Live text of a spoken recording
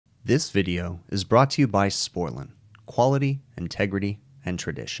This video is brought to you by Sporlan, quality, integrity, and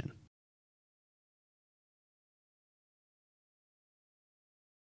tradition.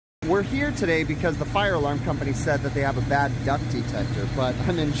 We're here today because the fire alarm company said that they have a bad duct detector, but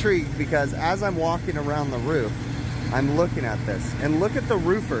I'm intrigued because as I'm walking around the roof, I'm looking at this, and look at the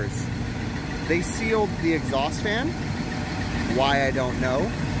roofers. They sealed the exhaust fan. Why, I don't know.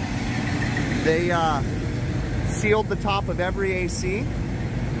 They sealed the top of every AC.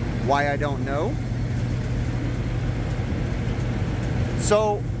 Why, I don't know.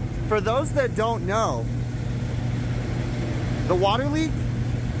 So, for those that don't know, the water leak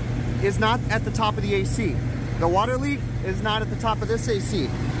is not at the top of the AC. The water leak is not at the top of this AC.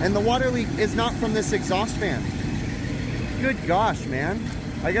 And the water leak is not from this exhaust fan. Good gosh, man.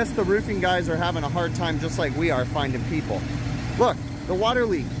 I guess the roofing guys are having a hard time just like we are finding people. Look, the water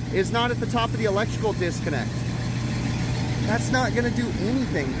leak is not at the top of the electrical disconnect. That's not gonna do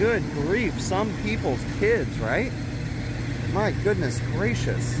anything. Good grief, some people's kids, right? My goodness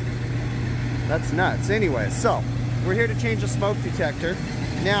gracious. That's nuts. Anyway, so we're here to change a smoke detector.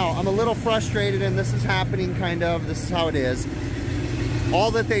 Now, I'm a little frustrated, and this is happening kind of, this is how it is.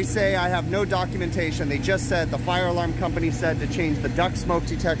 All that they say, I have no documentation. They just said, the fire alarm company said to change the duct smoke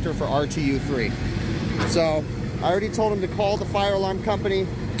detector for RTU3. So, I already told them to call the fire alarm company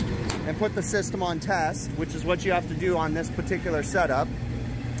and put the system on test, which is what you have to do on this particular setup.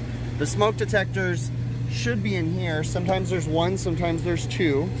 The smoke detectors should be in here. Sometimes there's one, sometimes there's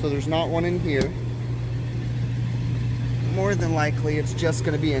two, so there's not one in here. More than likely, it's just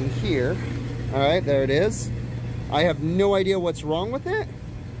gonna be in here. All right, there it is. I have no idea what's wrong with it.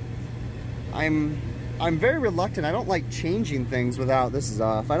 I'm very reluctant. I don't like changing things without, this is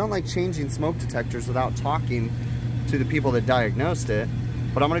off. I don't like changing smoke detectors without talking to the people that diagnosed it.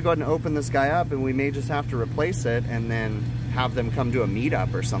 But I'm gonna go ahead and open this guy up, and we may just have to replace it and then have them come to a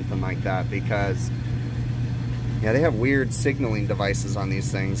meetup or something like that, because yeah, they have weird signaling devices on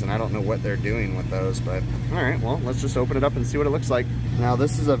these things, and I don't know what they're doing with those, but all right, well, let's just open it up and see what it looks like. Now,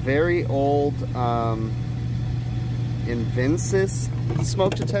 this is a very old Invensys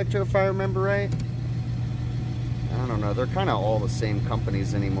smoke detector, if I remember right. I don't know, they're kind of all the same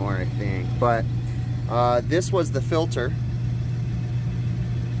companies anymore, I think, but this was the filter.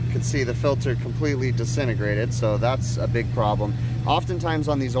 You can see the filter completely disintegrated, so that's a big problem. Oftentimes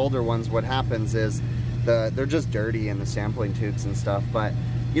on these older ones, what happens is they're just dirty in the sampling tubes and stuff, but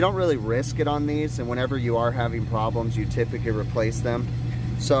you don't really risk it on these, and whenever you are having problems, you typically replace them.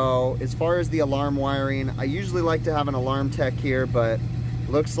 So as far as the alarm wiring, I usually like to have an alarm tech here, but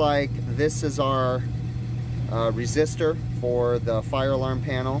looks like this is our resistor for the fire alarm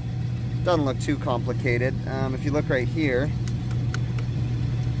panel. Doesn't look too complicated. If you look right here,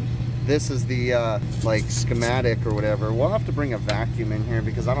 this is the like schematic or whatever. We'll have to bring a vacuum in here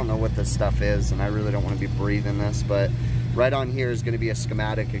because I don't know what this stuff is, and I really don't want to be breathing this, but right on here is going to be a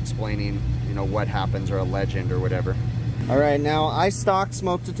schematic explaining, you know, what happens, or a legend or whatever. All right, now I stock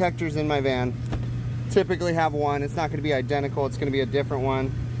smoke detectors in my van. Typically have one. It's not going to be identical. It's going to be a different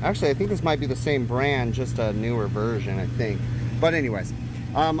one. Actually, I think this might be the same brand, just a newer version, I think. But anyways,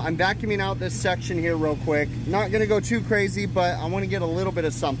 I'm vacuuming out this section here real quick. Not gonna go too crazy, but I wanna get a little bit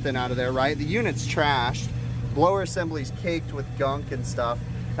of something out of there, right? The unit's trashed. Blower assembly's caked with gunk and stuff.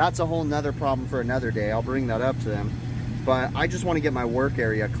 That's a whole nother problem for another day. I'll bring that up to them. But I just wanna get my work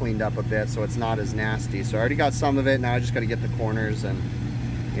area cleaned up a bit so it's not as nasty. So I already got some of it, now I just gotta get the corners and,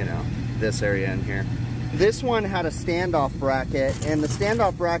 you know, this area in here. This one had a standoff bracket, and the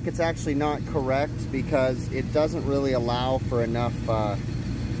standoff bracket's actually not correct because it doesn't really allow for enough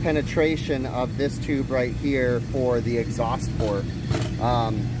penetration of this tube right here for the exhaust port.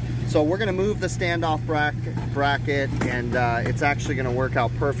 So we're gonna move the standoff bracket, and it's actually gonna work out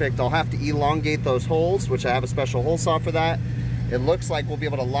perfect. I'll have to elongate those holes, which I have a special hole saw for that. It looks like we'll be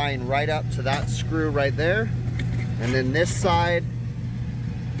able to line right up to that screw right there. And then this side,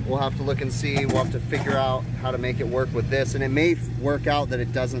 we'll have to look and see. We'll have to figure out how to make it work with this, and it may work out that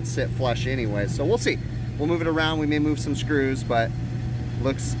it doesn't sit flush anyway, so we'll see. We'll move it around. We may move some screws, but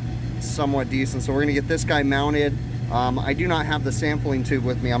looks somewhat decent. So we're gonna get this guy mounted. I do not have the sampling tube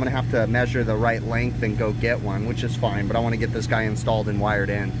with me. I'm gonna have to measure the right length and go get one, which is fine, but I want to get this guy installed and wired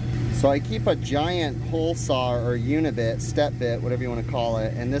in. So I keep a giant hole saw or unibit, step bit, whatever you want to call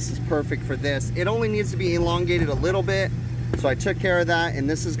it, and this is perfect for this. It only needs to be elongated a little bit, so I took care of that, and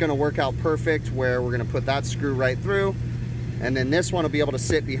this is going to work out perfect where we're going to put that screw right through, and then this one will be able to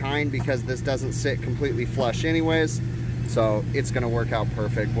sit behind because this doesn't sit completely flush anyways. So it's gonna work out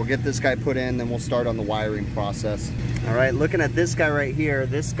perfect. We'll get this guy put in, then we'll start on the wiring process. All right, looking at this guy right here,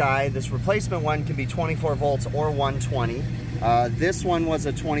 this replacement one can be 24 volts or 120. This one was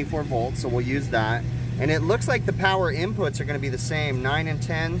a 24 volt, so we'll use that. And it looks like the power inputs are going to be the same. 9 and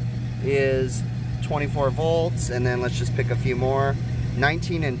 10 is 24 volts, and then let's just pick a few more.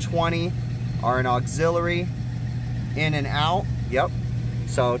 19 and 20 are an auxiliary, in and out. Yep.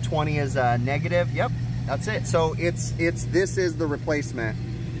 So 20 is negative. Yep. That's it. So this is the replacement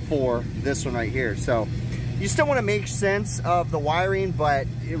for this one right here. So you still want to make sense of the wiring, but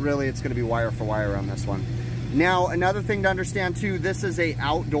it's going to be wire for wire on this one. Now, another thing to understand too, this is a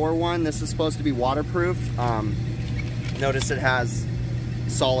outdoor one. This is supposed to be waterproof. Notice it has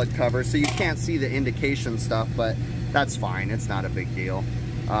solid cover, so you can't see the indication stuff, but that's fine. It's not a big deal.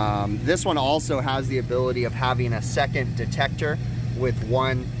 This one also has the ability of having a second detector with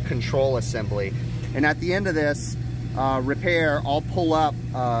one control assembly. And at the end of this repair, I'll pull up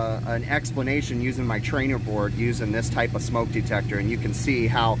an explanation using my trainer board using this type of smoke detector, and you can see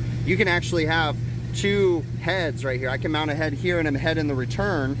how you can actually have two heads right here. I can mount a head here and a head in the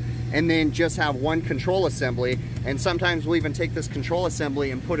return, and then just have one control assembly. And sometimes we'll even take this control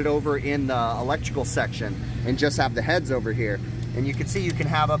assembly and put it over in the electrical section and just have the heads over here. And you can see you can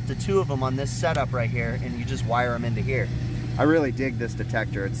have up to 2 of them on this setup right here, and you just wire them into here. I really dig this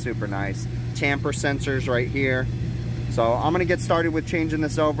detector. It's super nice. Tamper sensors right here. So I'm gonna get started with changing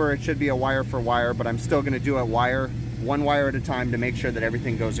this over. It should be a wire for wire, but I'm still gonna do it one wire at a time to make sure that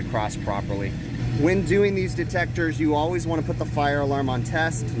everything goes across properly. When doing these detectors, you always want to put the fire alarm on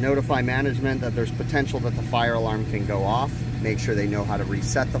test, notify management that there's potential that the fire alarm can go off, make sure they know how to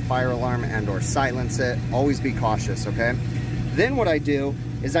reset the fire alarm and or silence it. Always be cautious, okay? Then what I do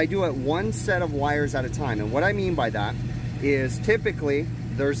is I do it one set of wires at a time. And what I mean by that is typically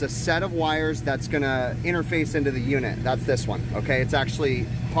there's a set of wires that's gonna interface into the unit. That's this one, okay? It's actually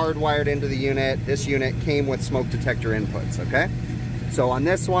hardwired into the unit. This unit came with smoke detector inputs, okay? So on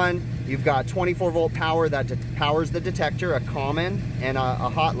this one, you've got 24 volt power that powers the detector, a common and a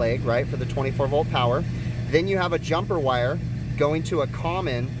hot leg, right, for the 24 volt power. Then you have a jumper wire going to a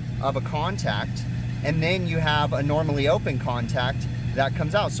common of a contact, and then you have a normally open contact that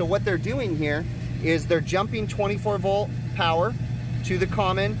comes out. So what they're doing here is they're jumping 24 volt power to the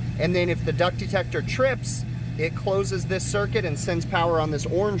common, and then if the duct detector trips, it closes this circuit and sends power on this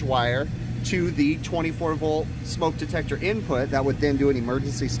orange wire to the 24 volt smoke detector input that would then do an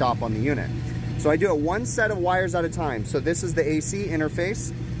emergency stop on the unit. So I do it one set of wires at a time. So this is the AC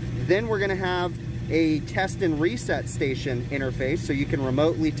interface. Then we're gonna have a test and reset station interface, so you can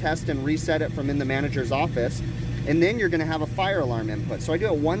remotely test and reset it from in the manager's office. And then you're gonna have a fire alarm input. So I do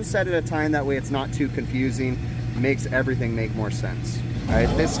it one set at a time, that way it's not too confusing, makes everything make more sense. All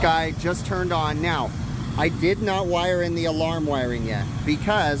right, this guy just turned on. Now, I did not wire in the alarm wiring yet,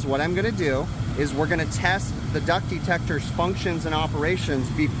 because what I'm gonna do is we're gonna test the duct detector's functions and operations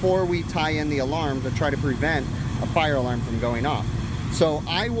before we tie in the alarm to try to prevent a fire alarm from going off. So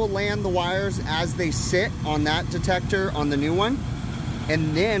I will land the wires as they sit on that detector on the new one,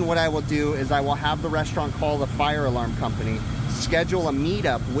 and then what I will do is I will have the restaurant call the fire alarm company, schedule a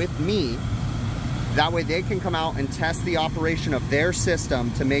meetup with me. That way they can come out and test the operation of their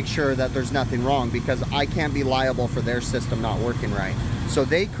system to make sure that there's nothing wrong, because I can't be liable for their system not working right. So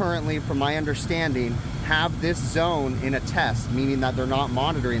they currently, from my understanding, have this zone in a test, meaning that they're not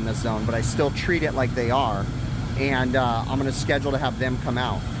monitoring this zone, but I still treat it like they are. And I'm gonna schedule to have them come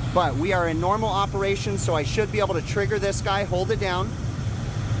out. But we are in normal operation, so I should be able to trigger this guy, hold it down.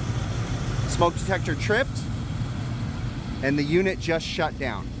 Smoke detector tripped, and the unit just shut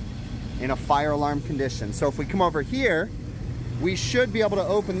down in a fire alarm condition. So if we come over here, we should be able to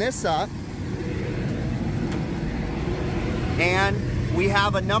open this up, and we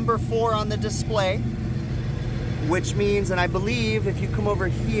have a number 4 on the display, which means, and I believe if you come over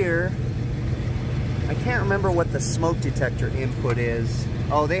here, I can't remember what the smoke detector input is.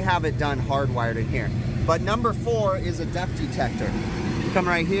 Oh, they have it done hardwired in here. But number 4 is a duct detector. Come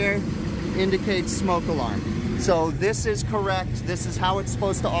right here, indicates smoke alarm. So this is correct. This is how it's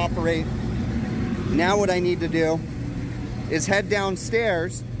supposed to operate. Now what I need to do is head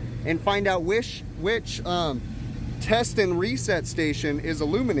downstairs and find out which test and reset station is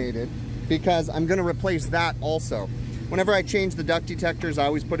illuminated, because I'm gonna replace that also. Whenever I change the duct detectors, I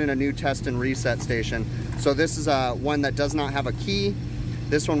always put in a new test and reset station. So this is one that does not have a key.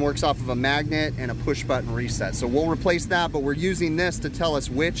 This one works off of a magnet and a push button reset. So we'll replace that, but we're using this to tell us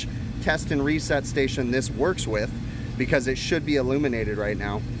which test and reset station this works with, because it should be illuminated right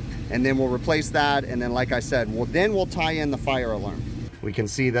now. And then we'll replace that, and then like I said, we'll tie in the fire alarm. We can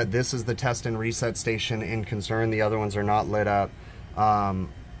see that this is the test and reset station in concern. The other ones are not lit up.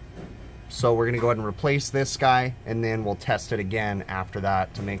 So we're gonna go ahead and replace this guy, and then we'll test it again after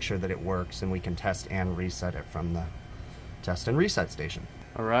that to make sure that it works, and we can test and reset it from test and reset station.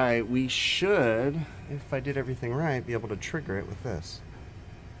 All right, we should, if I did everything right, be able to trigger it with this.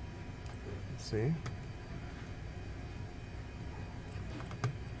 Let's see.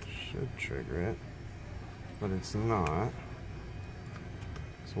 Should trigger it, but it's not.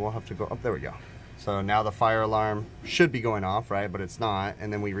 So we'll have to go up. There we go. So now the fire alarm should be going off, right? But it's not.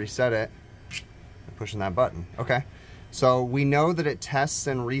 And then we reset it by pushing that button. Okay. So we know that it tests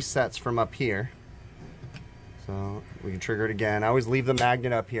and resets from up here. So we can trigger it again. I always leave the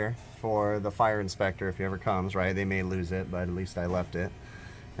magnet up here for the fire inspector if he ever comes, right? They may lose it, but at least I left it.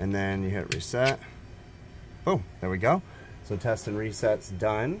 And then you hit reset. Boom, there we go. So test and reset's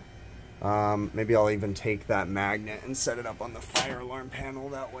done. Maybe I'll even take that magnet and set it up on the fire alarm panel.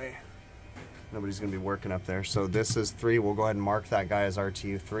 That way nobody's gonna be working up there. So this is 3. We'll go ahead and mark that guy as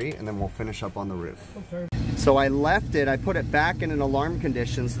RTU 3, and then we'll finish up on the roof. Okay. So I left it, I put it back in an alarm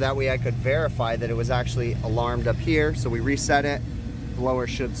condition so that way I could verify that it was actually alarmed up here. So we reset it. Blower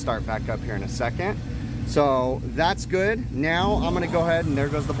should start back up here in a second. So that's good. Now I'm gonna go ahead, and there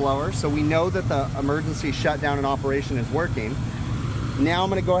goes the blower. So we know that the emergency shutdown and operation is working. Now I'm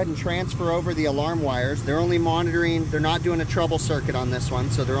gonna go ahead and transfer over the alarm wires. They're only monitoring, they're not doing a trouble circuit on this one,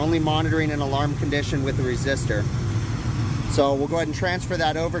 so they're only monitoring an alarm condition with the resistor. So we'll go ahead and transfer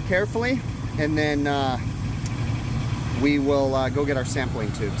that over carefully, and then we will go get our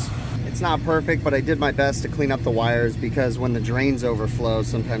sampling tubes. It's not perfect, but I did my best to clean up the wires, because when the drains overflow,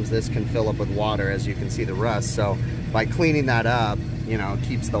 sometimes this can fill up with water, as you can see the rust. So by cleaning that up, you know, it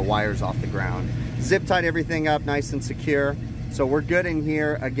keeps the wires off the ground. Zip tied everything up nice and secure. So we're good in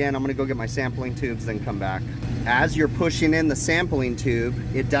here. Again, I'm gonna go get my sampling tubes, then come back. As you're pushing in the sampling tube,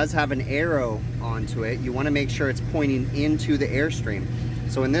 it does have an arrow onto it. You wanna make sure it's pointing into the airstream.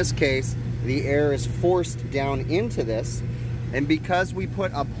 So in this case, the air is forced down into this, and because we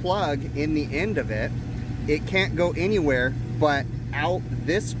put a plug in the end of it, it can't go anywhere but out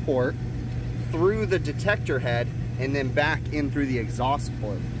this port, through the detector head, and then back in through the exhaust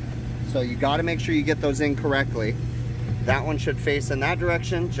port. So you gotta make sure you get those in correctly. That one should face in that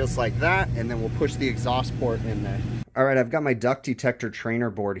direction, just like that, and then we'll push the exhaust port in there. All right, I've got my duct detector trainer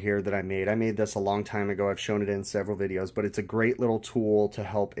board here that I made. I made this a long time ago. I've shown it in several videos, but it's a great little tool to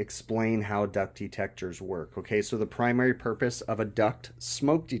help explain how duct detectors work. Okay, so the primary purpose of a duct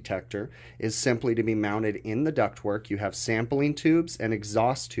smoke detector is simply to be mounted in the ductwork. You have sampling tubes and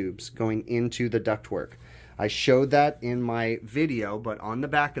exhaust tubes going into the ductwork. I showed that in my video, but on the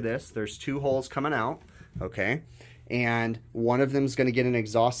back of this, there's 2 holes coming out, okay? And one of them is going to get an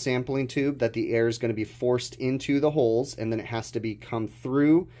exhaust sampling tube that the air is going to be forced into the holes, and then it has to come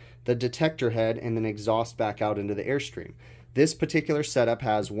through the detector head and then exhaust back out into the airstream. This particular setup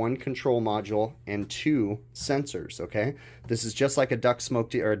has 1 control module and 2 sensors, okay? This is just like a duct smoke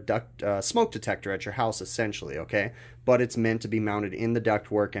detector at your house, essentially, okay? But it's meant to be mounted in the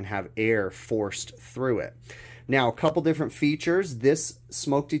ductwork and have air forced through it. Now, a couple different features. This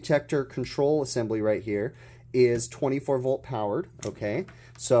smoke detector control assembly right here is 24-volt powered, okay?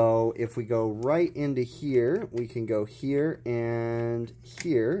 So if we go right into here, we can go here, and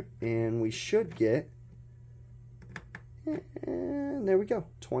we should get, and there we go,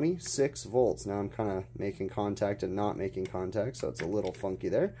 26 volts. Now I'm kind of making contact and not making contact, so it's a little funky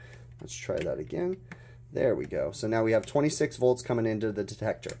there. Let's try that again. There we go. So now we have 26 volts coming into the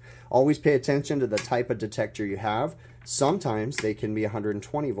detector. Always pay attention to the type of detector you have. Sometimes they can be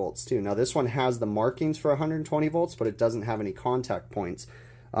 120 volts too. Now this one has the markings for 120 volts, but it doesn't have any contact points.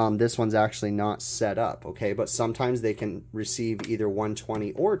 This one's actually not set up, okay? But sometimes they can receive either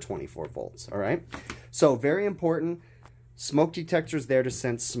 120 or 24 volts, all right? So very important. Smoke detector's there to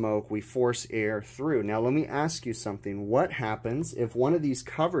sense smoke. We force air through. Now let me ask you something. What happens if one of these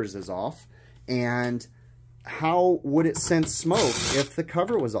covers is off, and how would it sense smoke if the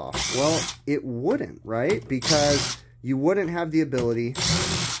cover was off? Well, it wouldn't, right? Because you wouldn't have the ability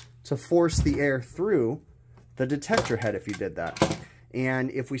to force the air through the detector head if you did that. And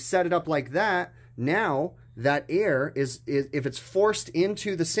if we set it up like that, now that air is if it's forced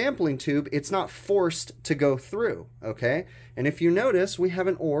into the sampling tube, it's not forced to go through, okay? And if you notice, we have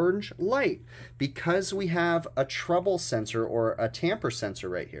an orange light because we have a trouble sensor or a tamper sensor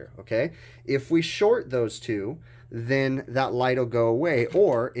right here, okay? If we short those two, then that light will go away.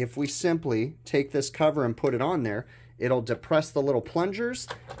 Or if we simply take this cover and put it on there, it'll depress the little plungers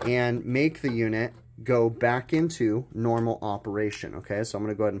and make the unit go back into normal operation, okay? So I'm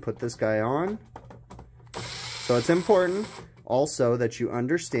gonna go ahead and put this guy on. So it's important also that you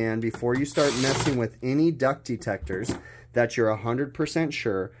understand before you start messing with any duct detectors that you're 100%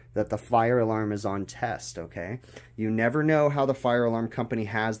 sure that the fire alarm is on test, okay? You never know how the fire alarm company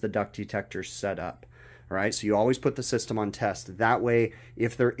has the duct detectors set up. All right, so you always put the system on test. That way,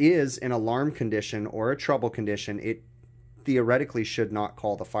 if there is an alarm condition or a trouble condition, it theoretically should not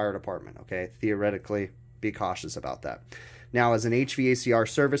call the fire department, okay? Theoretically, be cautious about that. Now, as an HVACR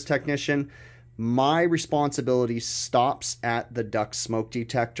service technician, my responsibility stops at the duct smoke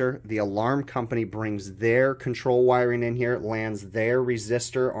detector. The alarm company brings their control wiring in here, lands their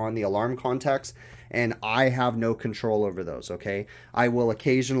resistor on the alarm contacts, and I have no control over those, okay? I will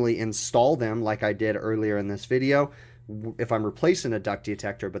occasionally install them like I did earlier in this video if I'm replacing a duct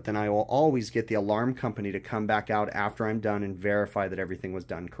detector, but then I will always get the alarm company to come back out after I'm done and verify that everything was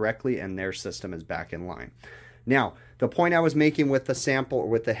done correctly and their system is back in line. Now, the point I was making with the sample,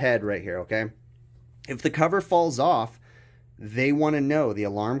 with the head right here, okay? If the cover falls off, they want to know, the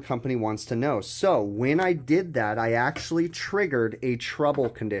alarm company wants to know. So when I did that, I actually triggered a trouble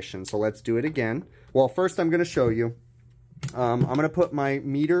condition. So let's do it again. Well, first I'm going to show you. I'm going to put my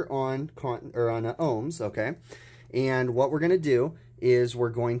meter on ohms, okay? And what we're going to do is we're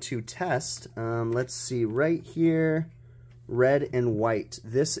going to test, let's see, right here, red and white.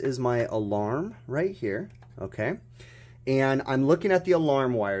 This is my alarm right here, okay? And I'm looking at the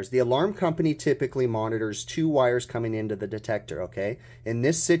alarm wires. The alarm company typically monitors 2 wires coming into the detector, okay? In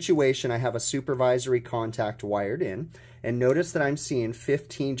this situation, I have a supervisory contact wired in, and notice that I'm seeing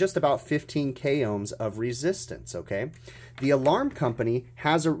just about 15 k ohms of resistance, okay? The alarm company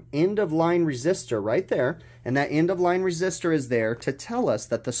has an end-of-line resistor right there, and that end-of-line resistor is there to tell us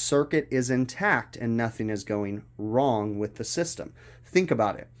that the circuit is intact and nothing is going wrong with the system. Think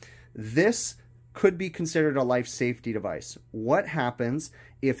about it. This could be considered a life safety device. What happens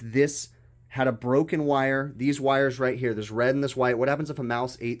if this had a broken wire? These wires right here, this red and this white, what happens if a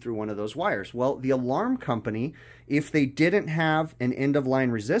mouse ate through one of those wires? Well, the alarm company, if they didn't have an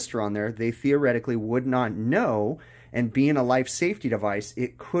end-of-line resistor on there, they theoretically would not know, and being a life safety device,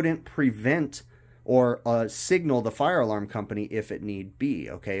 it couldn't prevent or signal the fire alarm company if it need be,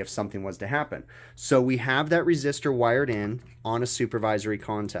 okay, if something was to happen. So we have that resistor wired in on a supervisory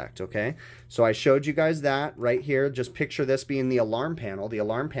contact, okay? So I showed you guys that right here. Just picture this being the alarm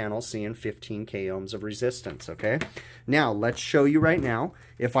panel seeing 15 k ohms of resistance, okay? Now, let's show you right now.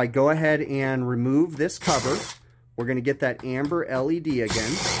 If I go ahead and remove this cover, we're going to get that amber LED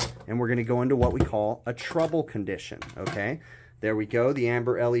again, and we're going to go into what we call a trouble condition, okay? There we go, the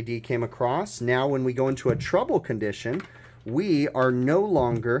amber LED came across. Now when we go into a trouble condition, we are no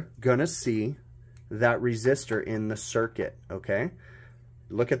longer gonna see that resistor in the circuit, okay?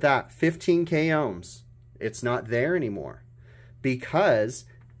 Look at that, 15 k ohms. It's not there anymore because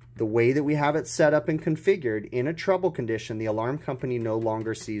the way that we have it set up and configured, in a trouble condition, the alarm company no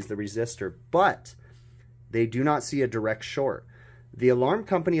longer sees the resistor, but they do not see a direct short. The alarm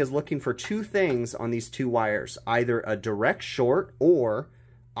company is looking for 2 things on these 2 wires, either a direct short or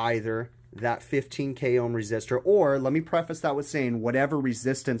either that 15 k ohm resistor, or let me preface that with saying whatever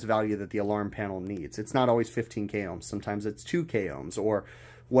resistance value that the alarm panel needs. It's not always 15 k ohms. Sometimes it's 2 k ohms or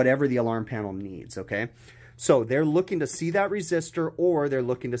whatever the alarm panel needs, okay? So they're looking to see that resistor, or they're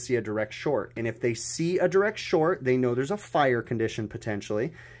looking to see a direct short. And if they see a direct short, they know there's a fire condition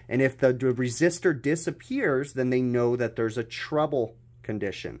potentially. And if the resistor disappears, then they know that there's a trouble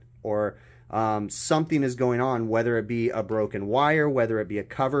condition, or something is going on, whether it be a broken wire, whether it be a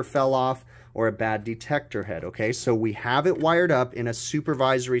cover fell off, or a bad detector head, okay? So we have it wired up in a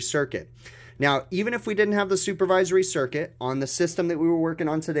supervisory circuit. Now, even if we didn't have the supervisory circuit, on the system that we were working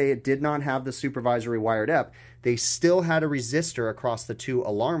on today, it did not have the supervisory wired up. They still had a resistor across the 2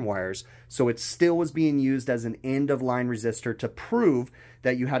 alarm wires, so it still was being used as an end-of-line resistor to prove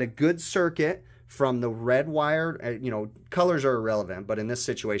that you had a good circuit from the red wire, you know, colors are irrelevant, but in this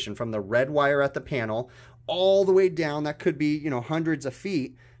situation, from the red wire at the panel all the way down, that could be, you know, hundreds of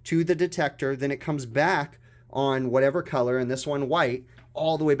feet, to the detector, then it comes back on whatever color, and this one white,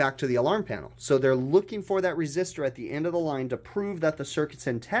 all the way back to the alarm panel. So they're looking for that resistor at the end of the line to prove that the circuit's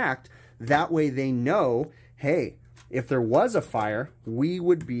intact. That way they know, hey, if there was a fire, we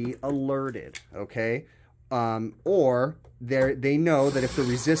would be alerted, okay? Or they know that if the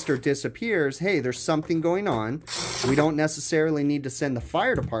resistor disappears, hey, there's something going on. We don't necessarily need to send the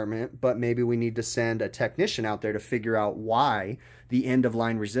fire department, but maybe we need to send a technician out there to figure out why the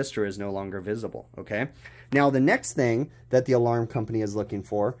end-of-line resistor is no longer visible, okay? Now, the next thing that the alarm company is looking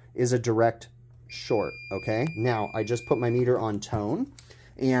for is a direct short, okay? Now, I just put my meter on tone,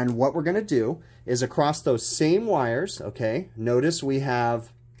 and what we're gonna do is across those same wires, okay, notice we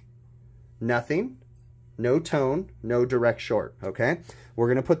have nothing, no tone, no direct short, okay? We're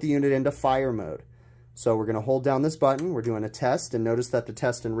gonna put the unit into fire mode. So we're gonna hold down this button, we're doing a test, and notice that the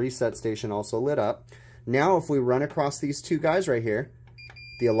test and reset station also lit up. Now if we run across these 2 guys right here,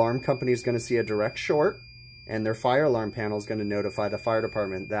 the alarm company is going to see a direct short, and their fire alarm panel is going to notify the fire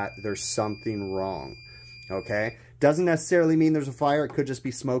department that there's something wrong. Okay? Doesn't necessarily mean there's a fire. It could just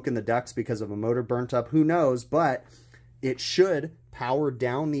be smoke in the ducts because of a motor burnt up. Who knows? But it should power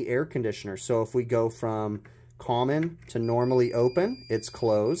down the air conditioner. So if we go from common to normally open, it's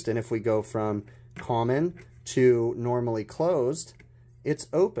closed. And if we go from common to normally closed, it's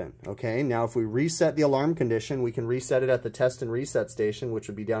open. Okay, now if we reset the alarm condition, we can reset it at the test and reset station, which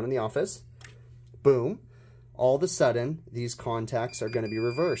would be down in the office. Boom. All of a sudden, these contacts are going to be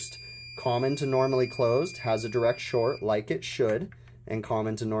reversed. Common to normally closed has a direct short like it should, and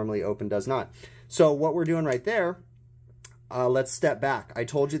common to normally open does not. So what we're doing right there, let's step back. I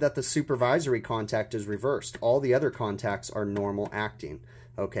told you that the supervisory contact is reversed. All the other contacts are normal acting.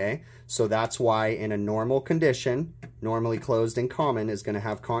 Okay, so that's why in a normal condition, normally closed and common is going to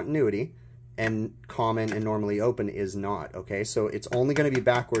have continuity, and common and normally open is not. Okay, so it's only going to be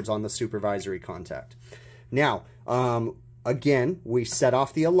backwards on the supervisory contact. Now, again, we set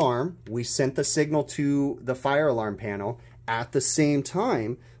off the alarm. We sent the signal to the fire alarm panel. At the same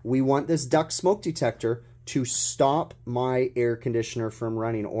time, we want this duct smoke detector to stop my air conditioner from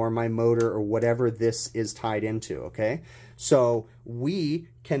running, or my motor, or whatever this is tied into, okay? So we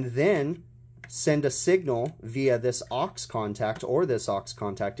can then send a signal via this aux contact or this aux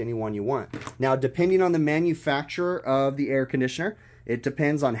contact, any one you want. Now, depending on the manufacturer of the air conditioner, it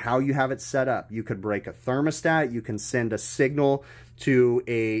depends on how you have it set up. You could break a thermostat. You can send a signal to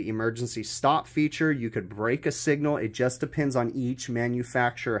a emergency stop feature. You could break a signal. It just depends on each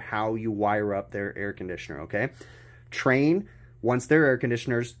manufacturer how you wire up their air conditioner, okay? Trane wants their air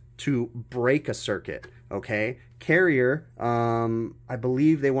conditioners to break a circuit, okay? Carrier, I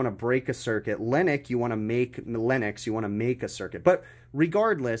believe they want to break a circuit. Lennox, you want to make a circuit. But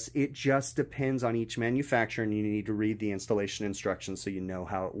regardless, it just depends on each manufacturer, and you need to read the installation instructions so you know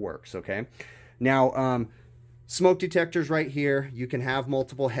how it works, okay? Now, smoke detectors right here. You can have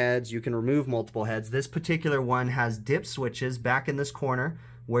multiple heads. You can remove multiple heads. This particular one has dip switches back in this corner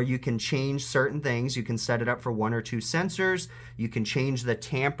where you can change certain things. You can set it up for 1 or 2 sensors. You can change the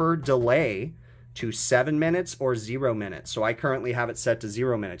tamper delay to 7 minutes or 0 minutes. So I currently have it set to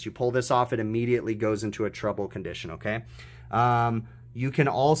 0 minutes. You pull this off, it immediately goes into a trouble condition, okay? You can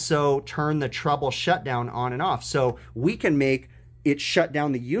also turn the trouble shutdown on and off. So we can make it shut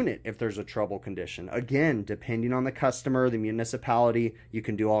down the unit if there's a trouble condition. Again, depending on the customer, the municipality, you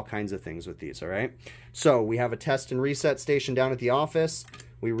can do all kinds of things with these, all right? So we have a test and reset station down at the office.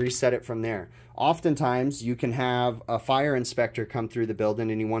 We reset it from there. Oftentimes, you can have a fire inspector come through the building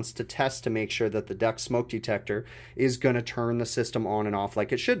and he wants to test to make sure that the duct smoke detector is going to turn the system on and off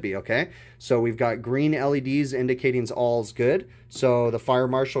like it should be, okay? So we've got green LEDs indicating all's good. So the fire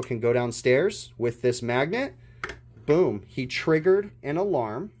marshal can go downstairs with this magnet. Boom, he triggered an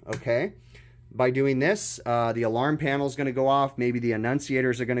alarm, okay? By doing this, the alarm panel is going to go off. Maybe the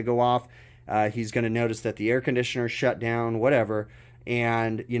annunciators are going to go off. He's going to notice that the air conditioner is shut down, whatever.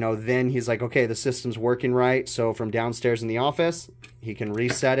 And, you know, then he's like, okay, the system's working right. So from downstairs in the office, he can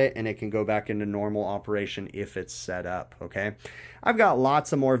reset it and it can go back into normal operation if it's set up, okay? I've got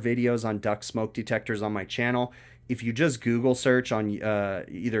lots of more videos on duct smoke detectors on my channel. If you just Google search on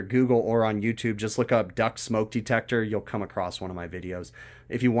either Google or on YouTube, just look up duct smoke detector, you'll come across one of my videos.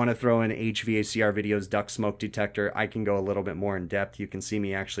 If you want to throw in HVACR videos, duct smoke detector, I can go a little bit more in depth. You can see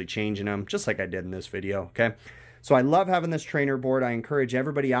me actually changing them, just like I did in this video, okay? So I love having this trainer board. I encourage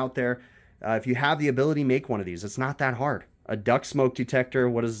everybody out there, if you have the ability, make one of these. It's not that hard. A duct smoke detector,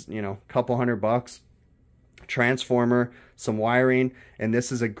 what is, you know, a couple $100, transformer, some wiring, and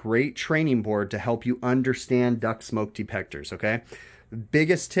this is a great training board to help you understand duct smoke detectors, okay?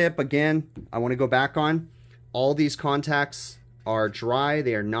 Biggest tip, again, I want to go back on, all these contacts are dry.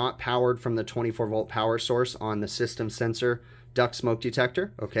 They are not powered from the 24-volt power source on the system sensor duct smoke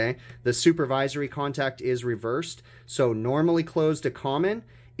detector, okay? The supervisory contact is reversed. So normally closed to common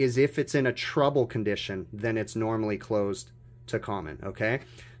is if it's in a trouble condition, then it's normally closed to common, okay?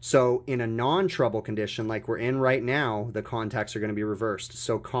 So in a non-trouble condition like we're in right now, the contacts are going to be reversed.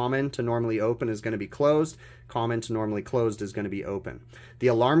 So common to normally open is going to be closed. Common to normally closed is going to be open. The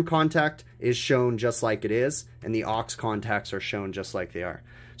alarm contact is shown just like it is, and the aux contacts are shown just like they are.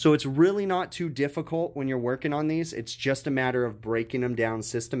 So it's really not too difficult when you're working on these. It's just a matter of breaking them down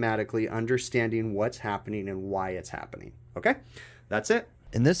systematically, understanding what's happening and why it's happening. Okay? That's it.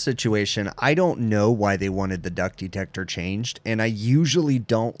 In this situation, I don't know why they wanted the duct detector changed, and I usually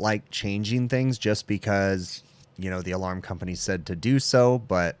don't like changing things just because, you know, the alarm company said to do so,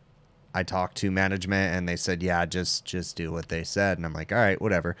 but I talked to management and they said, yeah, just do what they said. And I'm like, all right,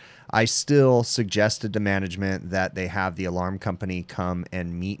 whatever. I still suggested to management that they have the alarm company come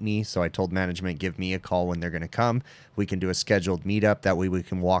and meet me. So I told management, give me a call when they're going to come. We can do a scheduled meetup. That way we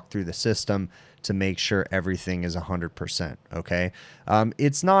can walk through the system to make sure everything is 100%. Okay.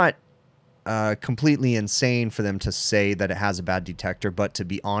 It's not completely insane for them to say that it has a bad detector, but to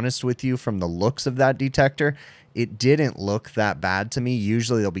be honest with you, from the looks of that detector, it didn't look that bad to me.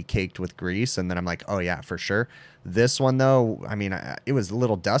 Usually they'll be caked with grease, and then I'm like, oh yeah, for sure. This one though, I mean, it was a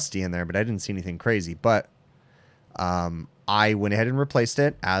little dusty in there, but I didn't see anything crazy. But I went ahead and replaced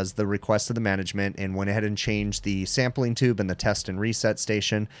it as the request of the management, and went ahead and changed the sampling tube and the test and reset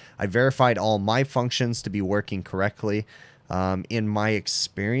station. I verified all my functions to be working correctly. In my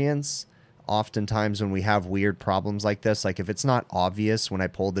experience, oftentimes when we have weird problems like this, like if it's not obvious when I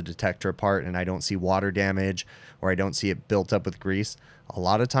pull the detector apart and I don't see water damage or I don't see it built up with grease, a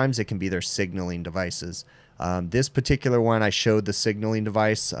lot of times it can be their signaling devices. This particular one, I showed the signaling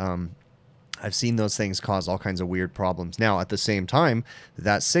device. I've seen those things cause all kinds of weird problems. Now, at the same time,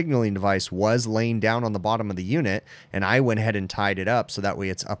 that signaling device was laying down on the bottom of the unit, and I went ahead and tied it up so that way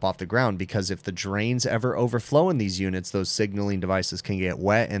it's up off the ground, because if the drains ever overflow in these units, those signaling devices can get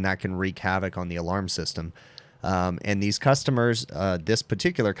wet, and that can wreak havoc on the alarm system. And these customers, this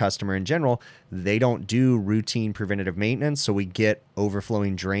particular customer in general, they don't do routine preventative maintenance, so we get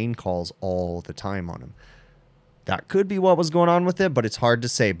overflowing drain calls all the time on them. That could be what was going on with it, but it's hard to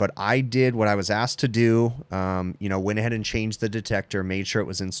say. But I did what I was asked to do. Went ahead and changed the detector, made sure it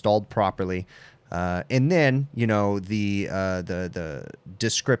was installed properly. And then, the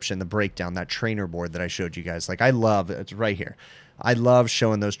description, the breakdown, that trainer board that I showed you guys, like I love, it's right here. I love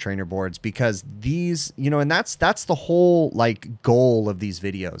showing those trainer boards because these, and that's the whole like goal of these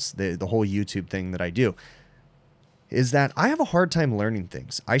videos, the whole YouTube thing that I do, is that I have a hard time learning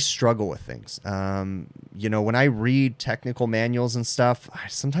things. I struggle with things. When I read technical manuals and stuff,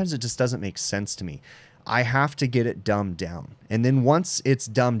 sometimes it just doesn't make sense to me. I have to get it dumbed down. And then once it's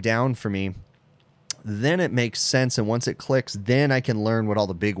dumbed down for me, then it makes sense. And once it clicks, then I can learn what all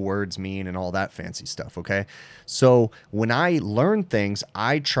the big words mean and all that fancy stuff. Okay. So when I learn things,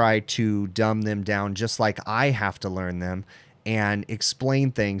 I try to dumb them down just like I have to learn them, and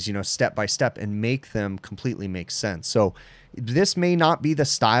explain things, step by step, and make them completely make sense. So this may not be the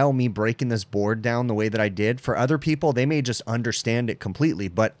style, me breaking this board down the way that I did. For other people, they may just understand it completely,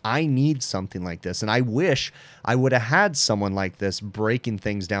 but I need something like this. And I wish I would have had someone like this breaking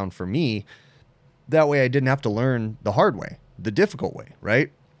things down for me. That way I didn't have to learn the hard way, the difficult way,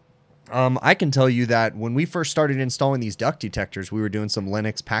 right? I can tell you that when we first started installing these duct detectors, we were doing some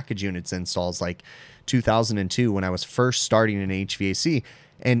Linux package units installs like 2002 when I was first starting in HVAC,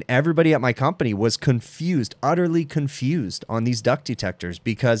 and everybody at my company was confused, utterly confused on these duct detectors,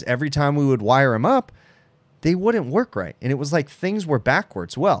 because every time we would wire them up, they wouldn't work right. And it was like things were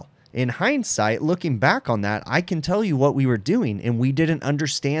backwards. Well, in hindsight, looking back on that, I can tell you what we were doing, and we didn't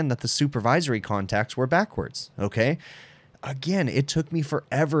understand that the supervisory contacts were backwards. Okay. Again, it took me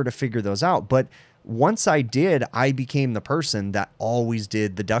forever to figure those out. But once I did, I became the person that always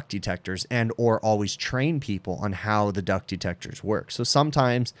did the duct detectors and or always train people on how the duct detectors work. So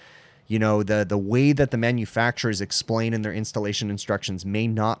sometimes, the way that the manufacturers explain in their installation instructions may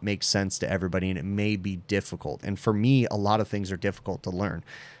not make sense to everybody, and it may be difficult. And for me, a lot of things are difficult to learn.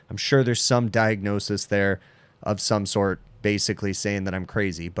 I'm sure there's some diagnosis there of some sort, basically saying that I'm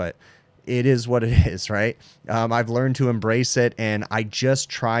crazy, but it is what it is, right? I've learned to embrace it, and I just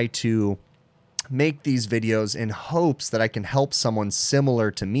try to make these videos in hopes that I can help someone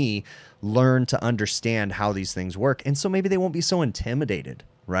similar to me learn to understand how these things work. And so maybe they won't be so intimidated,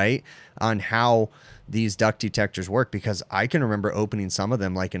 right, on how these duct detectors work, because I can remember opening some of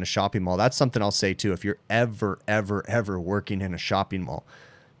them like in a shopping mall. That's something I'll say too. If you're ever working in a shopping mall,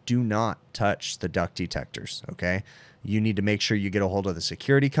 do not touch the duct detectors, okay? You need to make sure you get a hold of the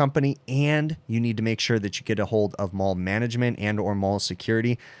security company, and you need to make sure that you get a hold of mall management and or mall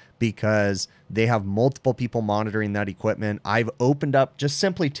security, because they have multiple people monitoring that equipment. I've opened up, just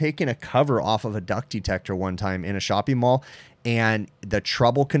simply taking a cover off of a duct detector one time in a shopping mall, and the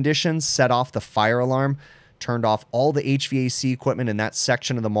trouble conditions set off the fire alarm, turned off all the HVAC equipment in that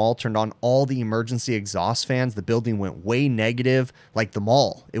section of the mall, turned on all the emergency exhaust fans. The building went way negative, like the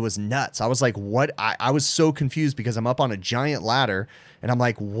mall. It was nuts. I was like, what? I was so confused because I'm up on a giant ladder And I'm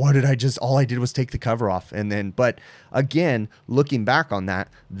like, what did I just, all I did was take the cover off. And then, but again, looking back on that,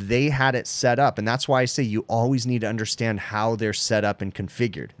 they had it set up. And that's why I say you always need to understand how they're set up and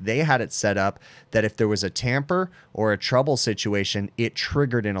configured. They had it set up that if there was a tamper or a trouble situation, it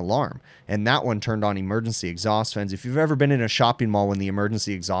triggered an alarm. And that one turned on emergency exhaust fans. If you've ever been in a shopping mall when the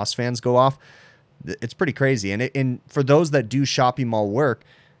emergency exhaust fans go off, it's pretty crazy. And for those that do shopping mall work,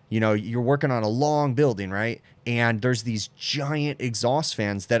 you know, you're working on a long building, right? And there's these giant exhaust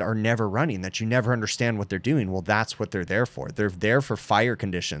fans that are never running, that you never understand what they're doing. Well, that's what they're there for. They're there for fire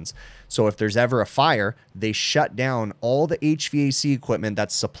conditions. So if there's ever a fire, they shut down all the HVAC equipment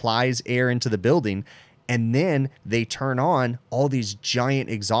that supplies air into the building, and then they turn on all these giant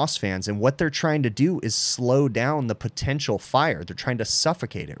exhaust fans. And what they're trying to do is slow down the potential fire. They're trying to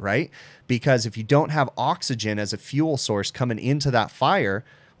suffocate it, right? Because if you don't have oxygen as a fuel source coming into that fire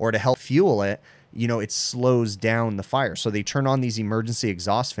or to help fuel it, you know, it slows down the fire. So they turn on these emergency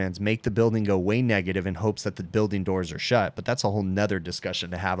exhaust fans, make the building go way negative in hopes that the building doors are shut. But that's a whole nother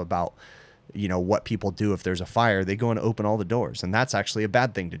discussion to have about, you know, what people do if there's a fire. They go and open all the doors. And that's actually a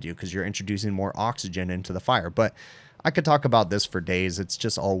bad thing to do because you're introducing more oxygen into the fire. But I could talk about this for days. It's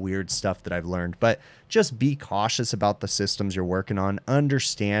just all weird stuff that I've learned. But just be cautious about the systems you're working on.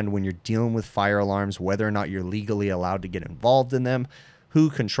 Understand when you're dealing with fire alarms, whether or not you're legally allowed to get involved in them, who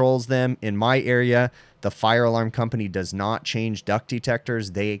controls them. In my area, the fire alarm company does not change duct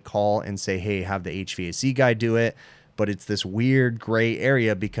detectors. They call and say, hey, have the HVAC guy do it. But it's this weird gray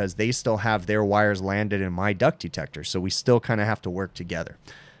area because they still have their wires landed in my duct detector. So we still kind of have to work together.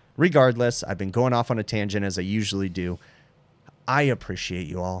 Regardless, I've been going off on a tangent as I usually do. I appreciate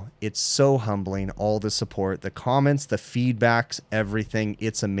you all. It's so humbling, all the support, the comments, the feedbacks, everything.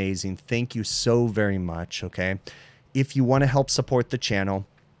 It's amazing. Thank you so very much, okay? If you want to help support the channel,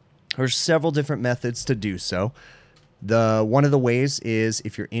 there's several different methods to do so. One of the ways is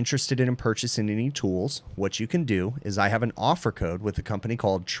if you're interested in purchasing any tools, what you can do is I have an offer code with a company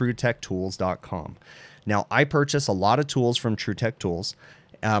called TrueTechTools.com. Now, I purchase a lot of tools from TrueTech Tools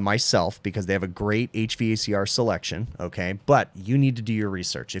myself because they have a great HVACR selection, okay? But you need to do your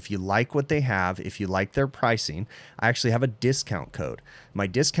research. If you like what they have, if you like their pricing, I actually have a discount code. My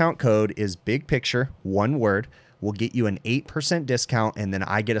discount code is big picture, one word. Will get you an 8% discount, and then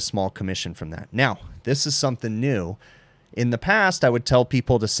I get a small commission from that. Now, this is something new. In the past, I would tell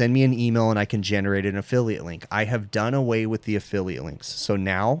people to send me an email and I can generate an affiliate link. I have done away with the affiliate links. So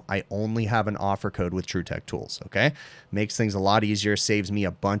now I only have an offer code with TrueTech Tools, okay? Makes things a lot easier, saves me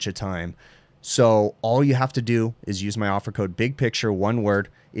a bunch of time. So all you have to do is use my offer code, big picture, one word.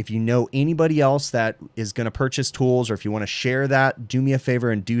 If you know anybody else that is going to purchase tools, or if you want to share that, do me a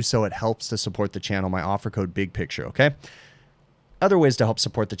favor and do so. It helps to support the channel. My offer code, big picture, okay? Other ways to help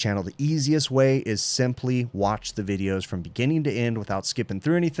support the channel. The easiest way is simply watch the videos from beginning to end without skipping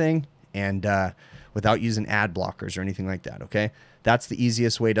through anything and without using ad blockers or anything like that, okay? That's the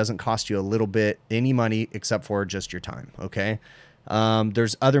easiest way. It doesn't cost you a little bit, any money, except for just your time, okay?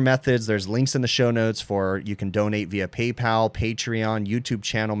 There's other methods. There's links in the show notes for you can donate via PayPal, Patreon, YouTube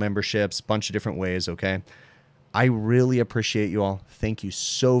channel memberships, a bunch of different ways, okay? I really appreciate you all. Thank you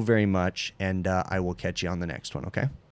so very much, and I will catch you on the next one, okay?